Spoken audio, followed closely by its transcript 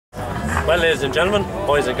Well, ladies and gentlemen,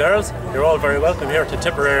 boys and girls, you're all very welcome here to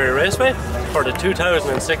Tipperary Raceway for the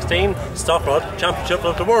 2016 Stock Rod Championship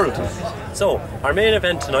of the World. So, our main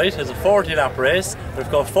event tonight is a 40-lap race. We've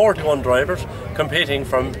got 41 drivers competing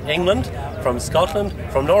from England, from Scotland,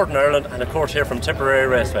 from Northern Ireland, and of course here from Tipperary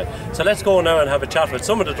Raceway. So let's go now and have a chat with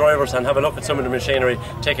some of the drivers and have a look at some of the machinery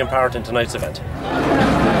taking part in tonight's event.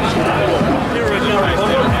 Here we go,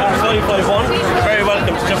 551. Very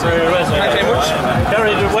welcome to Tipperary Raceway. Thank you very much.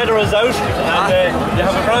 Gary, the weather is out and you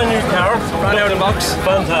have a brand new car. Brand out of the box.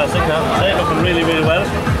 Fantastic, they're looking really, really well.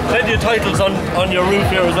 Plenty of titles on your roof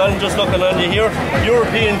here as well. I'm just looking on you here.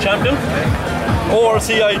 European champion,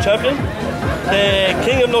 ORCI champion, the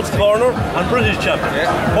King of Nuts Corner and British champion.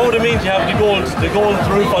 Yeah. What would it mean to have the gold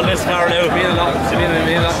roof on this car now? It means a lot to the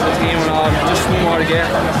team and all. Just one more to get.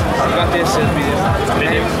 We got this, it'll be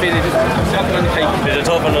tough on the cake. Bit of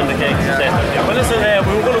tough on the cake. Yeah. Well listen,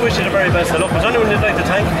 we were going to wish you the very best of luck. Was anyone you'd like to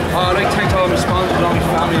thank? I'd like to thank all my sponsors, all my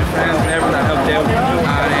family and friends and everyone that helped out.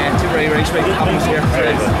 And Tipperary Raceway happens here.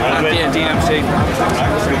 And DMC.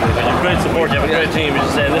 Great support, you have a great team. I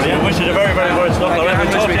wish you the very, very best of luck. Alright,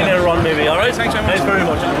 we'll talk to you later on maybe, alright? Thanks very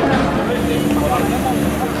much.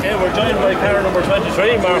 Okay, we're joined by car number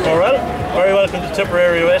 23, Mark Morrell. Very welcome to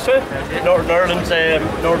Tipperary Raceway. Northern Ireland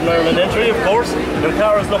entry, of course. Your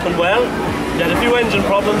car is looking well. You had a few engine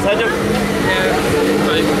problems, had you? Yeah,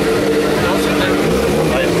 I lost the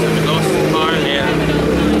car,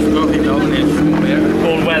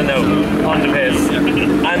 going well now, on the pace.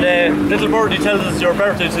 And little birdie tells us your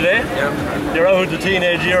birthday today. Yeah. You're out of the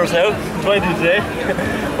teenage years now, 20 today.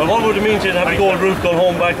 Well, what would it mean to you to have a gold roof going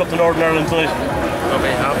home back up to Northern Ireland tonight? I'll be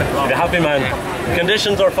happy. You're happy, man. The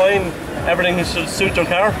conditions are fine. Everything should suit your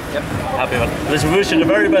car? Yep. Happy, man. Listen, we wish you the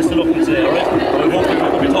very best of luck today, alright? We hope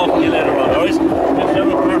we'll be talking to you later on, alright?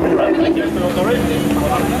 Thank you. Alright?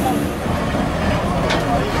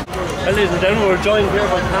 Well, ladies and gentlemen, we're joined here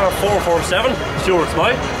by car 447, Stuart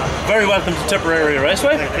Smythe. Very welcome to Tipperary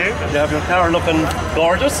Raceway. Thank you. You have your car looking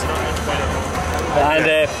gorgeous. And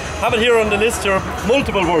have it here on the list, you're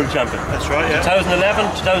multiple world champion. That's right, yeah.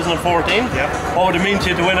 2011, 2014. Yeah. What would it mean to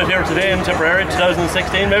you to win it here today in Tipperary,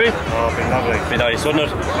 2016 maybe? Oh, it'd be lovely. Be nice, wouldn't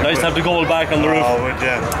it? Nice to have the gold back on the roof. Oh, would,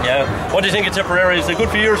 yeah. Yeah. What do you think of Tipperary? Is it a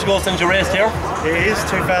good few years ago since you raced here? It is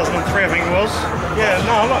 2003, I think it was. Yeah,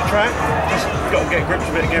 no, I like track. Just got to get grips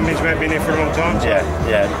a bit again. Means we haven't been here for a long time. So.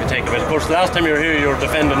 Yeah, you can take a bit. Of course, the last time you were here, you were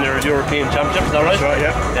defending your European Championship, is that right? That's right,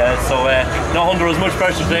 yeah. Yeah, so not under as much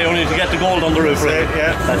pressure today, only to get the gold on the roof. That's it,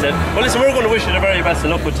 yeah. That's it. Well, listen, we're going to wish you the very best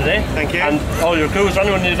of luck with today. Thank you. And all your crew. Is there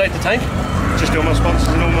anyone you'd like to thank? Just all my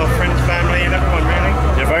sponsors and all my friends, family, and everyone, really.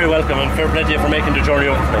 You're very welcome, and fair play to you for making the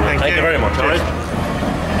journey over. Thank you very much. All right.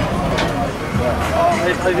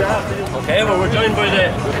 Okay, well, we're joined by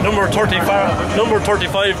the number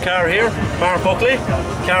 35 car here, Mark Buckley.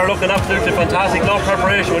 Car looking absolutely fantastic. A lot of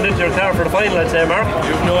preparation went into your car for the final, I'd say, Mark.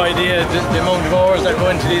 You've no idea the amount of hours that go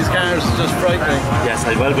into these cars is just frightening. Yes,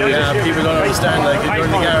 I well believe it. People don't understand, like, you're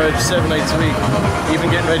in the garage 7 nights a week.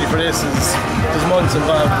 Even getting ready for this there's months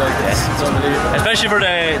involved, like, it's unbelievable. Especially for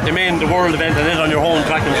the world event and it on your home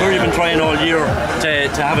track. I'm sure you've been trying all year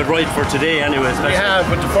to have it right for today anyway. We have,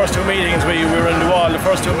 but the first two meetings we were in the wall, the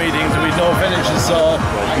first two meetings and we had no finishes, so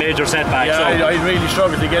major setback. Yeah, so I really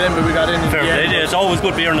struggled to get in, but we got in. Fair play. It's always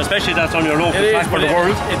good beer, and especially that's on your local track for the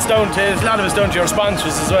world. It's down to a lot of it's down to your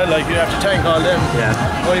sponsors as well. Like, you have to thank all them. Yeah.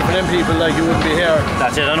 Only for them people, like, you wouldn't be here.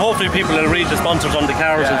 That's it, and hopefully people will read the sponsors on the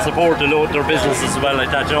cars and support their businesses as well,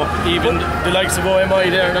 like that. You know, even the likes of OMI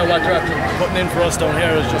there now, what they're putting in for us down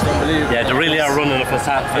here is just unbelievable. Yeah, they really are running a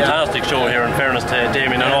fantastic show here. In fairness to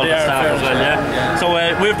Damien and all the staff as well. Yeah. So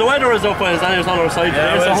we have the weather is up as it's on our side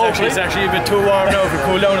today. So hopefully it's actually a bit too warm now. If we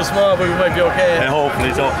cool down a small, but we might be okay. Yeah,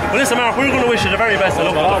 hopefully so. Well, listen, Mark, we're going to wish you the very best of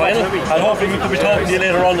luck at the final, and hopefully we could be talking to you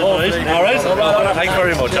later on tonight. All right? Thanks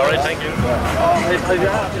very much. All right, thank you.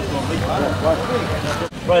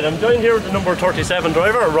 Right, I'm joined here with the number 37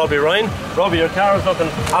 driver, Robbie Ryan. Robbie, your car is looking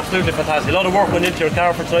absolutely fantastic. A lot of work went into your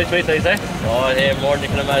car for tonight's meet, I say. Oh, yeah, more than you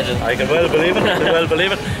can imagine. I can well believe it. I can well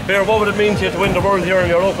believe it. Bear, what would it mean to you to win the world here on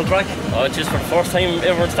your local track? Oh, just for the first time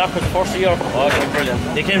ever in Stockport, the first year. Oh, it's been brilliant.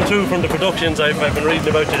 You came through from the productions. I've been reading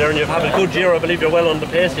about you there, and you've had a good year. I believe you're well on the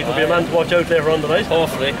pace. You could be a man to watch out later on tonight.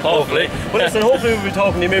 Hopefully. Well, listen, hopefully we'll be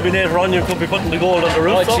talking to you maybe later on. You could be putting the gold on the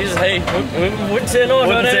roof. Oh, Jesus, hey, we wouldn't say no to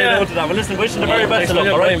that. Well, listen, wish you the very best of luck.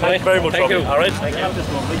 All right, thanks very much. Thank you. All right. Thank you.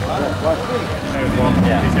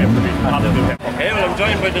 Okay, well, I'm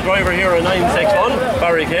joined by the driver here in 961,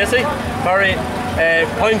 Barry Casey. Barry,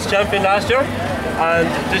 points champion last year. and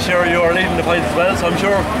this year you are leading the points as well, so I'm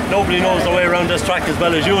sure nobody knows the way around this track as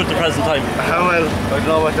well as you at the present time. How well? I don't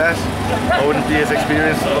know about that. I wouldn't be as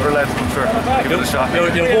experienced as other lads, I'm sure. Give it a shot. You're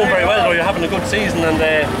going very well though, you're having a good season, and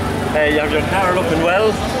you have your car looking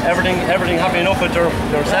well, everything happy enough with your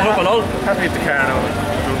setup and all? Happy with the car now,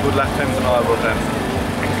 doing good lap times and all, but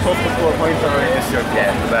tough to score points already this year.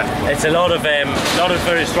 It's a lot of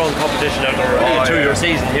very strong competition out there through your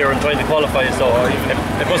season here and trying to qualify, so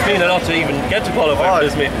it must mean a lot to even get to qualify for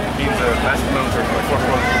this meet. Team's a massive amount for my first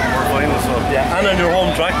world final, so and on your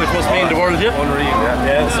home track, which must mean the world,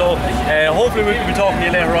 unreal, so hopefully we can be talking to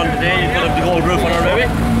you later on today. You could have the gold roof on our maybe.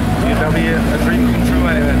 That'll be a dream come true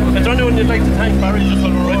anyway. Is there anyone you'd like to thank, Barry, just while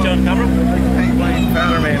we're right on camera? I'd like to thank my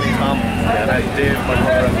father mainly, Tom, and Dave, my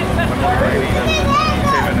mother, Eileen, and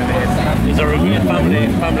Kevin and Ed. Is there a great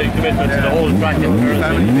family commitment to the whole track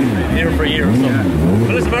here for years? So.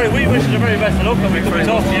 Well, listen, Barry, we wish you the very best of luck, and we could be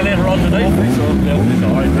talking to you later on tonight.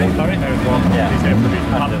 Alright, thanks, Barry.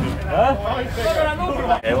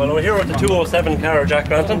 Well, we're here with the 207 car, Jack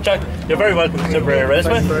Granton. Jack, you're very welcome to Tipperary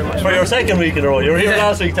Raceway. For your second week in a row. You were here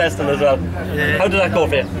last week testing as well. How did that go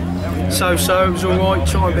for you? So it was alright,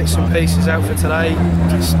 trying bits and pieces out for today.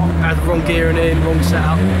 Just had the wrong gearing in, wrong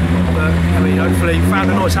setup. But I mean, hopefully found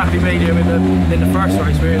a nice happy medium in the first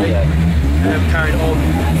race really. Carried on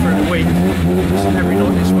through the week, just every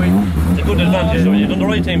night this week. It's a good advantage though, you've done the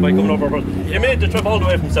right thing by coming over, but you made the trip all the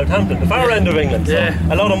way from Southampton, the far end of England, so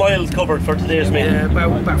a lot of miles covered for today's meet. Yeah,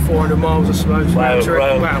 about 400 miles I suppose. Wow.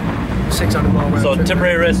 600 mile So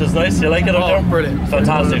Tipperary race is nice, you like it up there? Brilliant.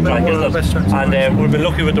 Fantastic track, isn't it? And we've been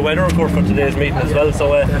lucky with the weather of course for today's meeting as well,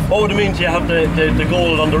 so what would it mean to you have the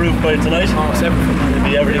gold on the roof by tonight? Oh, it's everything. It'd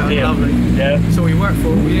be everything. Lovely. Yeah. So we work for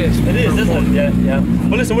all years. It is, isn't it? Yeah.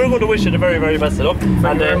 Well listen, we're going to wish you the very, very best of luck. Thank you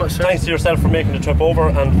very much, sir. Thanks to yourself for making the trip over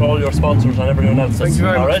and for all your sponsors and everyone else. Thank you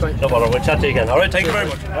very much. Alright, no bother, we'll chat to you again. Alright, thank you very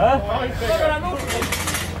much.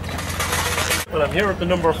 Well, I'm here with the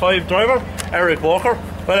number 5 driver, Eric Walker.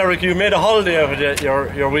 Well, Eric, you made a holiday out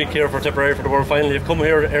of your week here for Tipperary for the World Final. You've come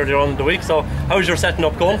here earlier on in the week, so how's your setting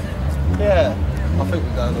up going? Yeah, I think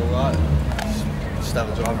we've done alright. Just have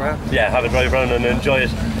a drive around. Yeah, have a drive around and enjoy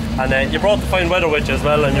it. And you brought the fine weather with you as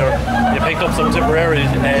well, and you picked up some Tipperary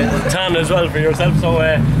tan as well for yourself. So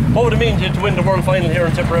what would it mean to you to win the World Final here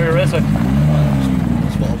in Tipperary Raceway?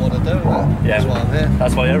 That's what I want to do, right? Yeah, that's why I'm here.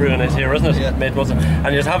 That's why everyone is here, isn't it? Yeah.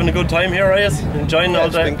 And you're having a good time here, are you? Enjoying all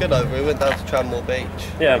day? It's been good over. We went down to Tranmere Beach.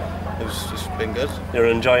 Yeah. It's been good. You're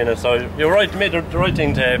enjoying it, so you're right. You made the right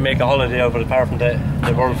thing to make a holiday over it, apart from the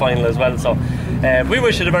World Final as well. So we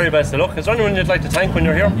wish you the very best of luck. Is there anyone you'd like to thank when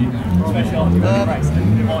you're here? There's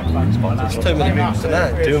too many people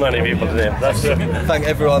today. Too many people today. That's it. Thank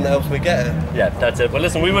everyone that helps me get it. Yeah, that's it. Well,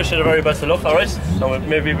 listen, we wish you the very best of luck. All right. So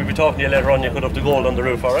maybe we'll be talking to you later on. You could have the gold on the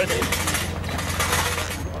roof. All right.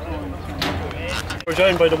 We're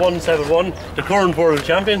joined by the 171, the current world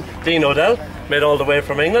champion, Dean O'Dell, made all the way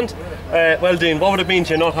from England. Well, Dean, what would it mean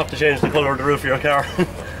to you not have to change the colour of the roof of your car?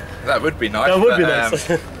 That would be nice. That would be nice.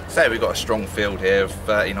 Say we've got a strong field here of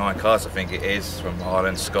 39 cars, I think it is, from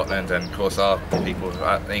Ireland, Scotland, and of course our people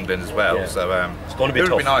at England as well. Yeah. So it's going to be it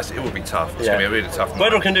tough. would be nice. It would be tough. It's going to be a really tough.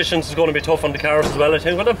 Weather conditions is going to be tough on the cars as well, I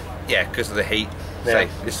think, with them. Yeah, because of the heat. Yeah. Say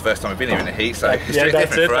this is the first time we've been here in the heat, so it's yeah,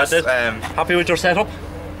 different for us. Happy with your setup?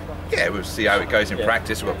 Yeah, we'll see how it goes in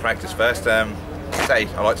practice. We'll practice first. I'd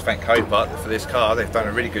like to thank Copart for this car. They've done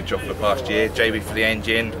a really good job for the past year. JB for the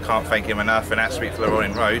engine, can't thank him enough, and Asweek for the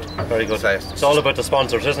rolling road. Very good. So it's all about the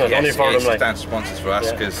sponsors, isn't it? Yes, only for them. It's down to sponsors for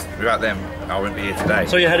us, because without them I wouldn't be here today.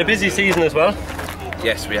 So you had a busy season as well?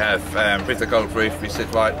 Yes, we have. With the Gold Roof, we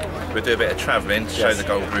said we'll do a bit of travelling to show the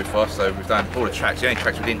Gold Roof off. So we've done all the tracks. The only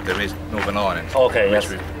tracks we didn't do is Northern Ireland, which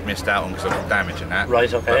we missed out on because of damage and that.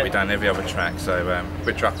 Right, okay. But we've done every other track, so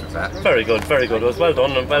we're chuffed with that. Very good, very good. It was well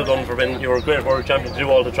done, and well done for being. You were a great world champion to do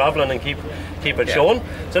all the travelling and keep it showing.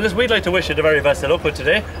 So listen, we'd like to wish you the very best of luck with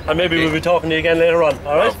today, and maybe we'll be talking to you again later on.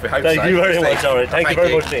 All right. Thank you very much. All right. Thank you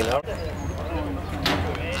very much, Dean.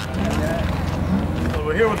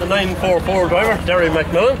 We're here with the 944 driver, Derry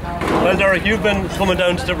McMillan. Well, Derek, you've been coming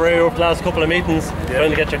down to Tipperary over the last couple of meetings, trying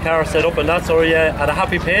to get your car set up and that, so are you at a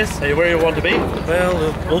happy pace? Are you where you want to be?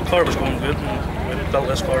 Well, the old car was going good, and we built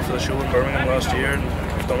this car for the show in Birmingham last year, and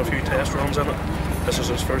we've done a few test runs in it. This is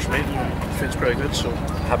his first meeting, and it feels pretty good, so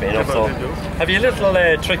happy enough. So, have you a little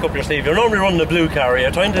trick up your sleeve? You're normally running a blue car.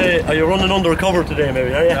 Are you running under cover today,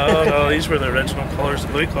 maybe? Are you? No, these were the original colours.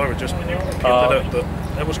 The blue car was just painted out, but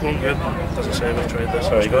it was going good. As I say, we've tried this.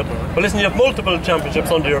 Very good. Well, listen, you have multiple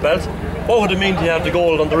championships under your belt. What would it mean to have the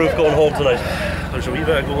goal on the roof going home tonight? There's a wee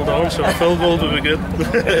bit of goal down, so a full goal would be good.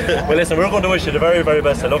 Well, listen, we're going to wish you the very, very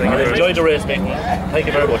best of luck and enjoy the race, mate. Thank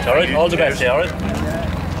you very much, alright? All the best, yeah, alright?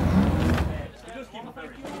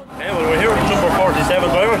 Okay, well, we're here with number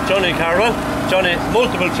 47 driver, Johnny Carwell. Johnny,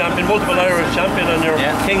 multiple champion, multiple Irish champion, and you're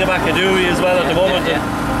King of Macadooey as well at the moment.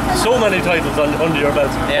 So many titles under your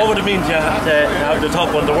belt. What would it mean to have the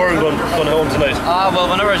top one, the world one, going home tonight? Well,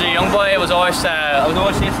 whenever I was a young boy, I was always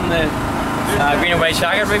chasing the green and white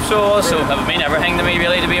shagger brief, so it would mean everything to me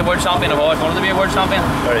really to be a world champion. I've always wanted to be a world champion.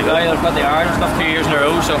 Very good. I've got the Ireland stuff 2 years in a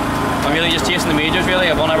row, so I'm really just chasing the majors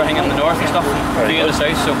really. I've won everything in the north and stuff, 2 in the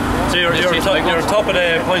south, so you're top of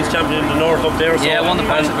the points champion in the north up there. So yeah, I won the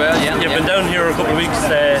points as well, yeah. You've been down here a couple of weeks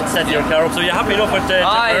setting your car up, so you're happy enough with the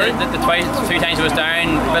two times I was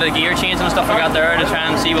down, a bit of gear changing and stuff like that there to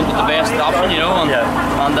try and see what was the best option, you know.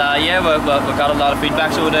 And we got a lot of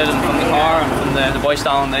feedback, so we did, and from the car and from the boys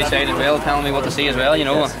down they side as well, telling me what to see as well, you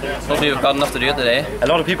know. And hopefully we've got enough to do it today. A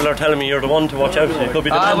lot of people are telling me you're the one to watch out for. It could be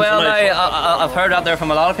the man tonight. I've heard that there from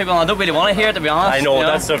a lot of people, and I don't really want to hear it, to be honest. I know,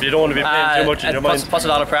 that stuff, you don't want to be playing too much in your mind. It puts a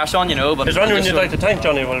lot of pressure on, you know. But is there anyone you'd like to thank,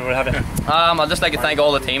 Johnny, while we're having? I'd just like to thank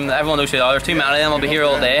all the team. Everyone knows who they are. There's too many of them. I'll be here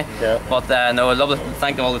all day. Yeah. But no, I'd love to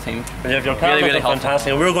thank all the team. You have your car really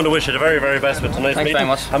fantastic, and we're going to wish you the very, very best with tonight's meeting.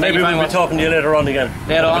 Thanks very much. And maybe we'll be talking to you later on again.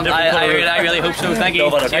 Later on, I really hope so. Thank you.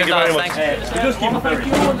 Thank you very much.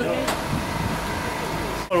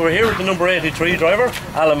 Well, we're here with the number 83 driver,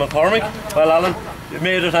 Alan McCormick. Well, Alan, you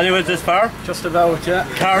made it anyways this far? Just about, yeah.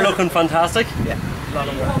 Car looking fantastic. Yeah.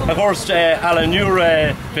 Of course, Alan, you've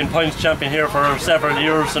been points champion here for several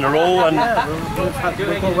years in a row, and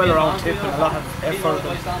we've gone well around tip and a lot of effort.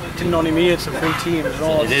 It didn't only me; it's a full team as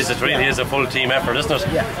well. It really is a full team effort, isn't it?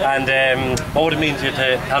 Yeah. And what would it mean to you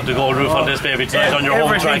to have the gold roof on this baby tonight on your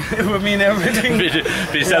home track? It would mean everything.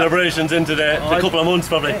 be celebrations into the couple of months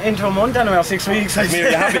probably. Into a month anyway, 6 weeks. I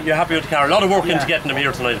mean, you're happy with the car. A lot of work into getting them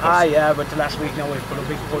here tonight. Yeah, but the last week now we've put a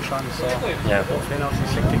big push on, so hopefully now we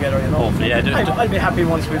stick together, you know. Hopefully, I'll be happy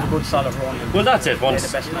once we have a good solid run. Well, that's it.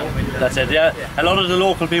 That's it. Yeah. A lot of the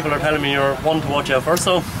local people are telling me you're one to watch out for.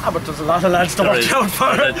 So. But there's a lot of lads to watch out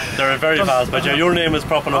for. They're very fast, but your name is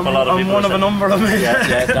propping up a lot of people. I'm one of a number of them.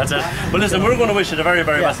 Yeah, that's it. Well, listen, we're going to wish you the very,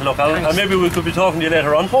 very best of luck, Alan, and maybe we could be talking to you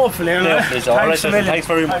later on. Hopefully. Thanks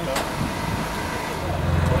very much.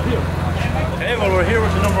 Okay, well, we're here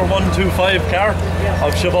with the number 125 car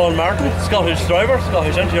of Siobhan Martin, Scottish driver,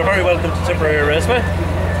 Scottish entry. You're very welcome to Tipperary Raceway.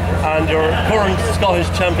 And your current Scottish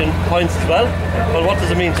champion points as well. Well, what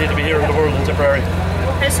does it mean to you to be here in the world in Tipperary?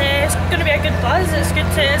 It's going to be a good buzz. It's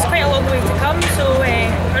quite a long way to come, so we're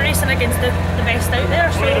racing against the best out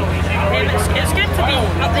there. So it's good to be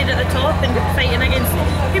up there at the top and fighting against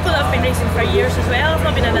people that have been racing for years as well. I've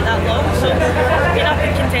not been in it that long, so being up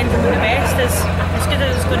and contending with the best is as good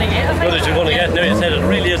as it's going to get. As good as you're going to get. Now you said it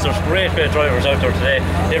really is. There's great drivers out there today.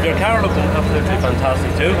 You have your car looking absolutely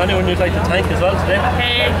fantastic too. Anyone you'd like to thank as well today?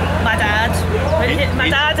 My dad.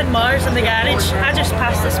 My dad and Mars in the garage. I just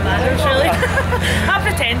passed the spanners really. I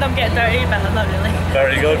pretend I'm getting dirty, but I'm not really.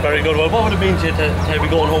 Very good, very good. Well, what would it mean to you to be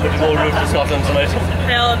going home with the gold roof to Scotland tonight?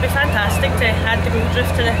 Well, it'd be fantastic to add the gold roof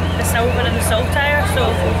to the silver and the salt tyre. So,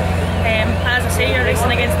 as I say, you're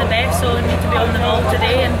racing against the best, so you need to be on the ball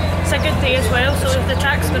today. And it's a good day as well, so the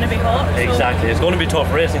track's going to be hot. So. Exactly, it's going to be tough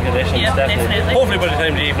racing conditions, definitely. Hopefully by the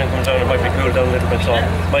time the evening comes down it might be cooled down a little bit, so it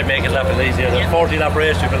might make it a little bit easier. There's 40 lap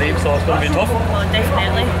race, you believe, so it's going to be tough. Oh,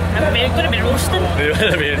 definitely. I'm going to be roasting.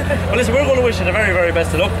 Well, listen, we're going to wish you the very, very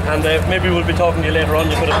best of luck, and maybe we'll be talking to you later on.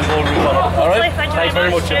 You put up the gold roof on it. Alright? Thanks very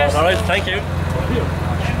much, Siobhan. Alright, thank you.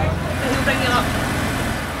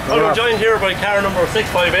 Well, we're joined here by car number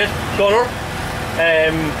 658, Gunnar.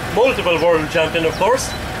 Multiple world champion, of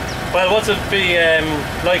course. Well, what's it be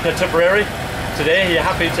like at Tipperary today? Are you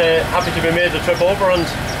happy to be made the trip over? And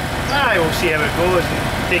we'll see how it goes and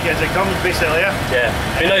take it as it comes, basically. Yeah,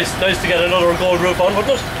 be nice to get another gold roof on,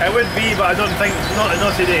 wouldn't it? It would be, but I don't think not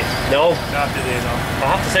today. No, not today. No.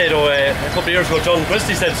 I have to say though, a couple of years ago, John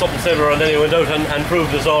Christie said something similar, and then he went out and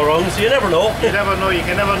proved us all wrong. So you never know. You never know. You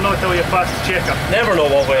can never know till you pass the checker. Never know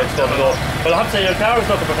what way it's going to go. Well, I have to say your car is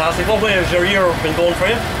looking fantastic. What way has your year been going for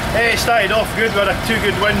you? It started off good. We had 2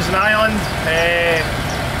 good wins in Ireland.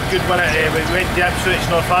 Good win at we went to Ipswich,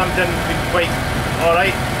 Northampton. Been quite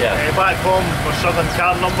alright. Yeah. Back home for Southern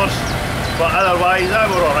car numbers. But otherwise,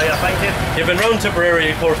 we're alright, I think. You've been round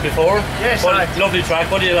Tipperary, of course, before. Yes, lovely track.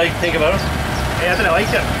 What do you think about it? I didn't like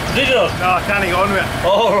it. Did you not? No, I can't get on with it.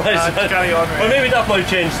 Oh, right. I just can't get on with Well, it. maybe that might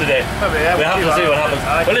change today. Maybe, yeah, we have to see what happens.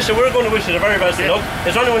 Well, listen, we're going to wish you the very best of luck.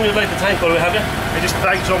 Is there anyone you'd like to thank while we have you? I just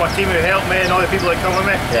thanks all my team who helped me and all the people that come with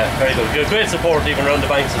me. Yeah, very good. You're great support even around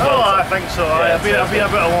the banks as well. Oh, I think so. Yeah, I've been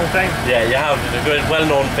a bit a long time. Yeah, you have. You're a good,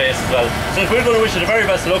 well-known face as well. So we're going to wish you the very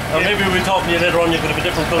best of luck, and maybe we'll be talking to you later on. You could have a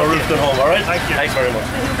different colour roof than home, alright? Thank you. Thanks very much.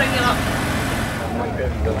 He'll bring you up.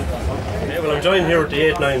 Okay, well, I'm joined here with the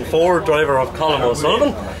 894 driver of Colin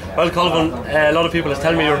O'Sullivan. Well, Colin, a lot of people are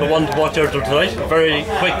telling me you're the one to watch out there tonight. A very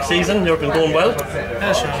quick season, you've been going well.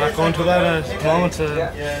 Yeah, sure, I'm not going too bad at the moment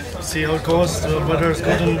to see how it goes. The weather is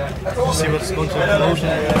good and see what's going to come out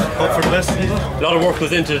and hope for the best. A lot of work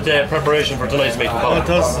goes into the preparation for tonight's meeting, Colin. It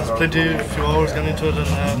does, there's plenty, a few hours gone into it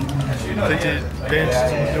and plenty of paint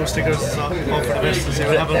and new stickers, so hope for the best to see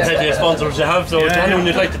what happens. Plenty of sponsors you have, so anyone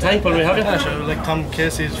you'd like to thank when we have you? Yeah, sure, like Tom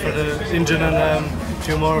Casey's for the engine and a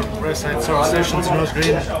few more race-side service stations in Rose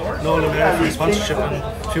Green, Noel and Mary for the sponsorship and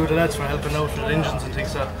a few of the lads for helping out with the engines and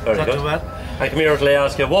things, so it's not too bad. I come here to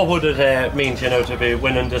ask you, what would it mean to you now to be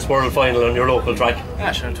winning this world final on your local track?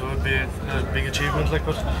 Yeah, sure, it would be a big achievement, like,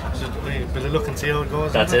 but we'll look and see how it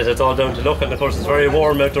goes. That's it, it's all down to luck, and of course it's very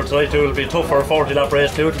warm out there tonight too. It'll be tough for a 40-lap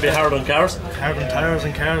race too. It'll be hard on cars. Hard on tyres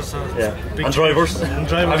and cars, so yeah. Big and drivers.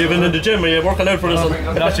 Have you been in the gym? Are you working out for this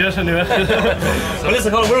one? Not yet, anyway. Well,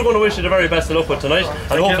 listen, Colin, we're going to wish you the very best of luck with tonight,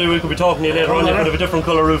 and hopefully we could be talking to you later on. You could have a different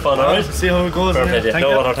colour roof on, alright? See how it goes. Perfect, yeah.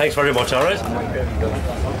 No bother. Thanks very much, alright?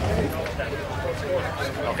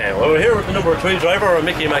 Okay, well, we're here with the number 3 driver,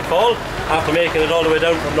 Mickey McFall, after making it all the way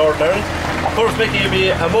down from Northern Ireland. Of course, Mickey, you'll be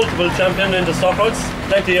a multiple champion in the stock roads,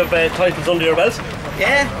 plenty of titles under your belt.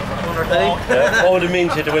 Yeah, one or two. What would it mean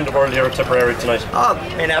to you to win the world here at Tipperary tonight? Oh,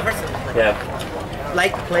 I mean everything. Yeah.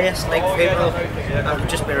 Like the place, like the people, and it would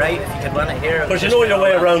just be right if you could win it here. But you know your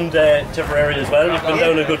way around Tipperary as well. You've been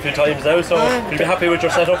down a good few times now, so you'll be happy with your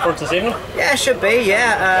setup for this evening? Yeah, should be,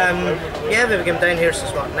 yeah. Yeah, we've been down here since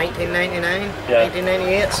what, 1999,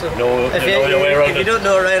 1998, so if you don't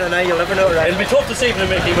know around now, you'll never know around. It'll be tough this evening,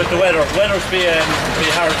 Mickey, with the weather. The weather's be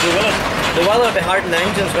hard to do, will it? The weather will be hard on the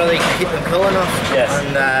engines, whether you can keep them cool enough. Yes.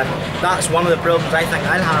 And that's one of the problems I think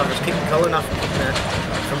I'll have, is keeping cool enough and keeping it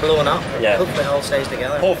from blowing up. Yeah. Hopefully it all stays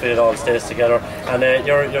together. Hopefully it all stays together. And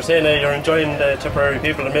you're saying you're enjoying the Tipperary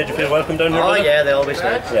people and made you feel welcome down here? Oh yeah, they always do.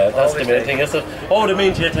 Yeah, that's the main thing, isn't it? What would it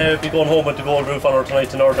mean to you to be going home with the gold roof on her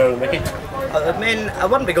tonight to Northern Ireland, Mickey? I mean, I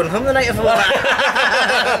wouldn't be going home tonight if I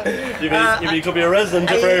were. You could be a resident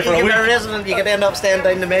in Tipperary for a week. You could be a resident, you could end up staying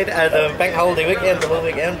down the bank holiday weekend, the whole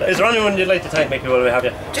weekend. Is there anyone you'd like to thank, Mickey, while we have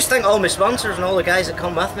you? Just thank all my sponsors and all the guys that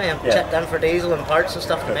come with me and chipped in for diesel and parts and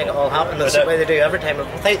stuff to make it all happen. That's the way they do every time.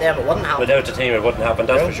 Without them, it wouldn't happen. Without the team, it wouldn't happen,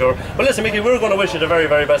 that's for sure. Well, listen, Mickey, we're going to wish you the very,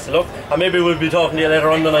 very best of luck, and maybe we'll be talking to you later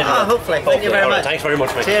on tonight. Oh, hopefully. Thank you very much. Thanks very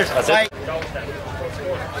much, Mickey. Cheers. That's Bye.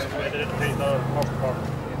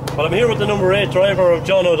 Well, I'm here with the number 8 driver of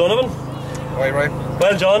John O'Donovan. Hi, Ryan.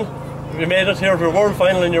 Well, John, we made it here for a world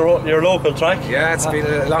final in your local track. Yeah, it's been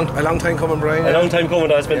a long time coming, Brian. A long time coming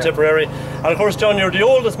now, it's been Tipperary. And of course, John, you're the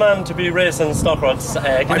oldest man to be racing stock rods.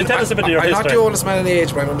 Can you tell us a bit of your history? I'm not the oldest man in the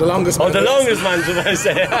age, Brian. I'm the longest man. Oh, the longest man, should I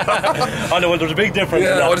say? I know, well, there's a big difference.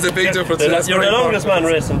 Yeah, there's a big difference. You're the longest man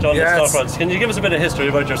racing, John, in stock rods. Can you give us a bit of history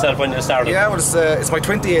about yourself when you started? Yeah, well, it's my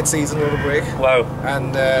 28th season road break. Wow.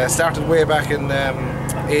 And started way back in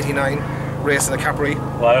 '89. Racing a Capri.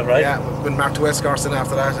 Wow, right. Yeah, went back to Escarts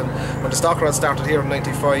after that, and when the stock rod started here in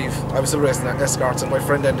 '95, I was still racing at Escarts, and my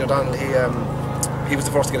friend Enda O'Donnell, he was the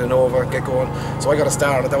first to get a Nova, get going. So I got a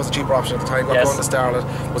Starlet. That was a cheaper option at the time. Got going to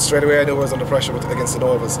Starlet, but straight away I knew I was under pressure against the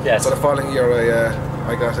Novas. Yes. So the following year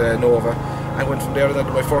I got a Nova. I went from there, and then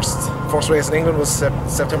my first race in England was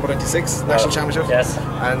September '96 National Championship. Yes.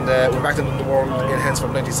 And went back to the world in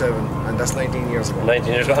Hensford '97, and that's 19 years ago.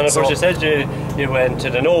 19 years ago. And of course, you said you went to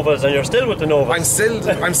the Novas, and you're still with the Novas.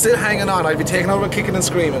 I'm still hanging on. I'd be taken out with kicking and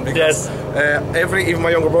screaming because even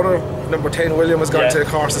my younger brother, number 10 William, has gone to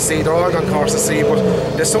Corsa C. They're all gone Corsa C, but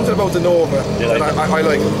there's something about the Nova that I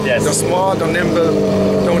like. Yes. They're small, they're nimble.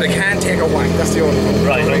 No, they can't take a whack. That's the only thing.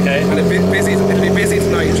 Right. Okay. And it'll be busy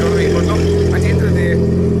tonight. You know what I mean? But look, at the end of the day,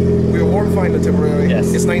 we were world final in Tipperary.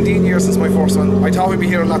 Yes. It's 19 years since my first one. I thought we'd be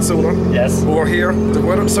here a lot sooner. Yes. But we're here. The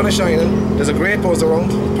weather, the sun is shining. There's a great buzz around.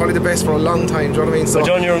 Probably the best for a long time. Do you know what I mean? So, well,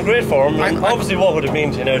 John, you're in great form. And obviously, what would it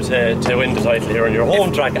mean to you now to win the title here on your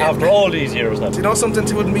home track after all these years now? Do you know something?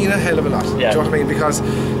 It would mean a hell of a lot. Yeah. Do you know what I mean? Because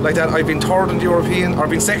like that, I've been third in the European, or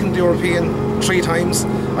been second in the European 3 times.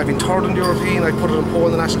 I've been 3rd in the European. I put it in pole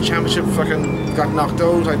in the national championship. Fucking got knocked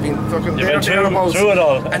out. I've been fucking through it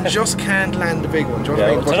all, and just can't land the big one. Do you know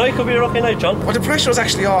what I mean? But tonight could be a rocky night, John. Well, the pressure was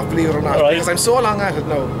actually off, believe it or not, because I'm so long at it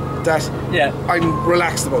now that I'm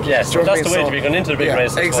relaxed about it. Yes, well, that's the way to be going into the big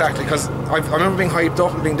race. Exactly, because I remember being hyped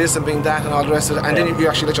up and being this and being that and all the rest of it, and then you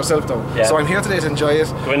actually let yourself down. So I'm here today to enjoy it.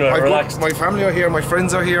 Go in relaxed. My family are here, my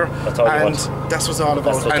friends are here, that's all and that's what it's all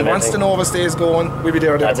about. And once the Nova stays going, we'll be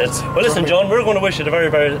there. That's it. Well, listen, John, we're going to wish you the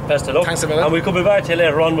very, very best of luck. Thanks a million. And we could be back to you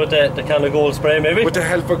later on with the can of gold spray, maybe. With the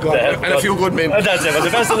help of God and a few good men. That's it. Well,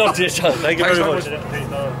 the best of luck to you, John. Thank you very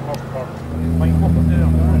much.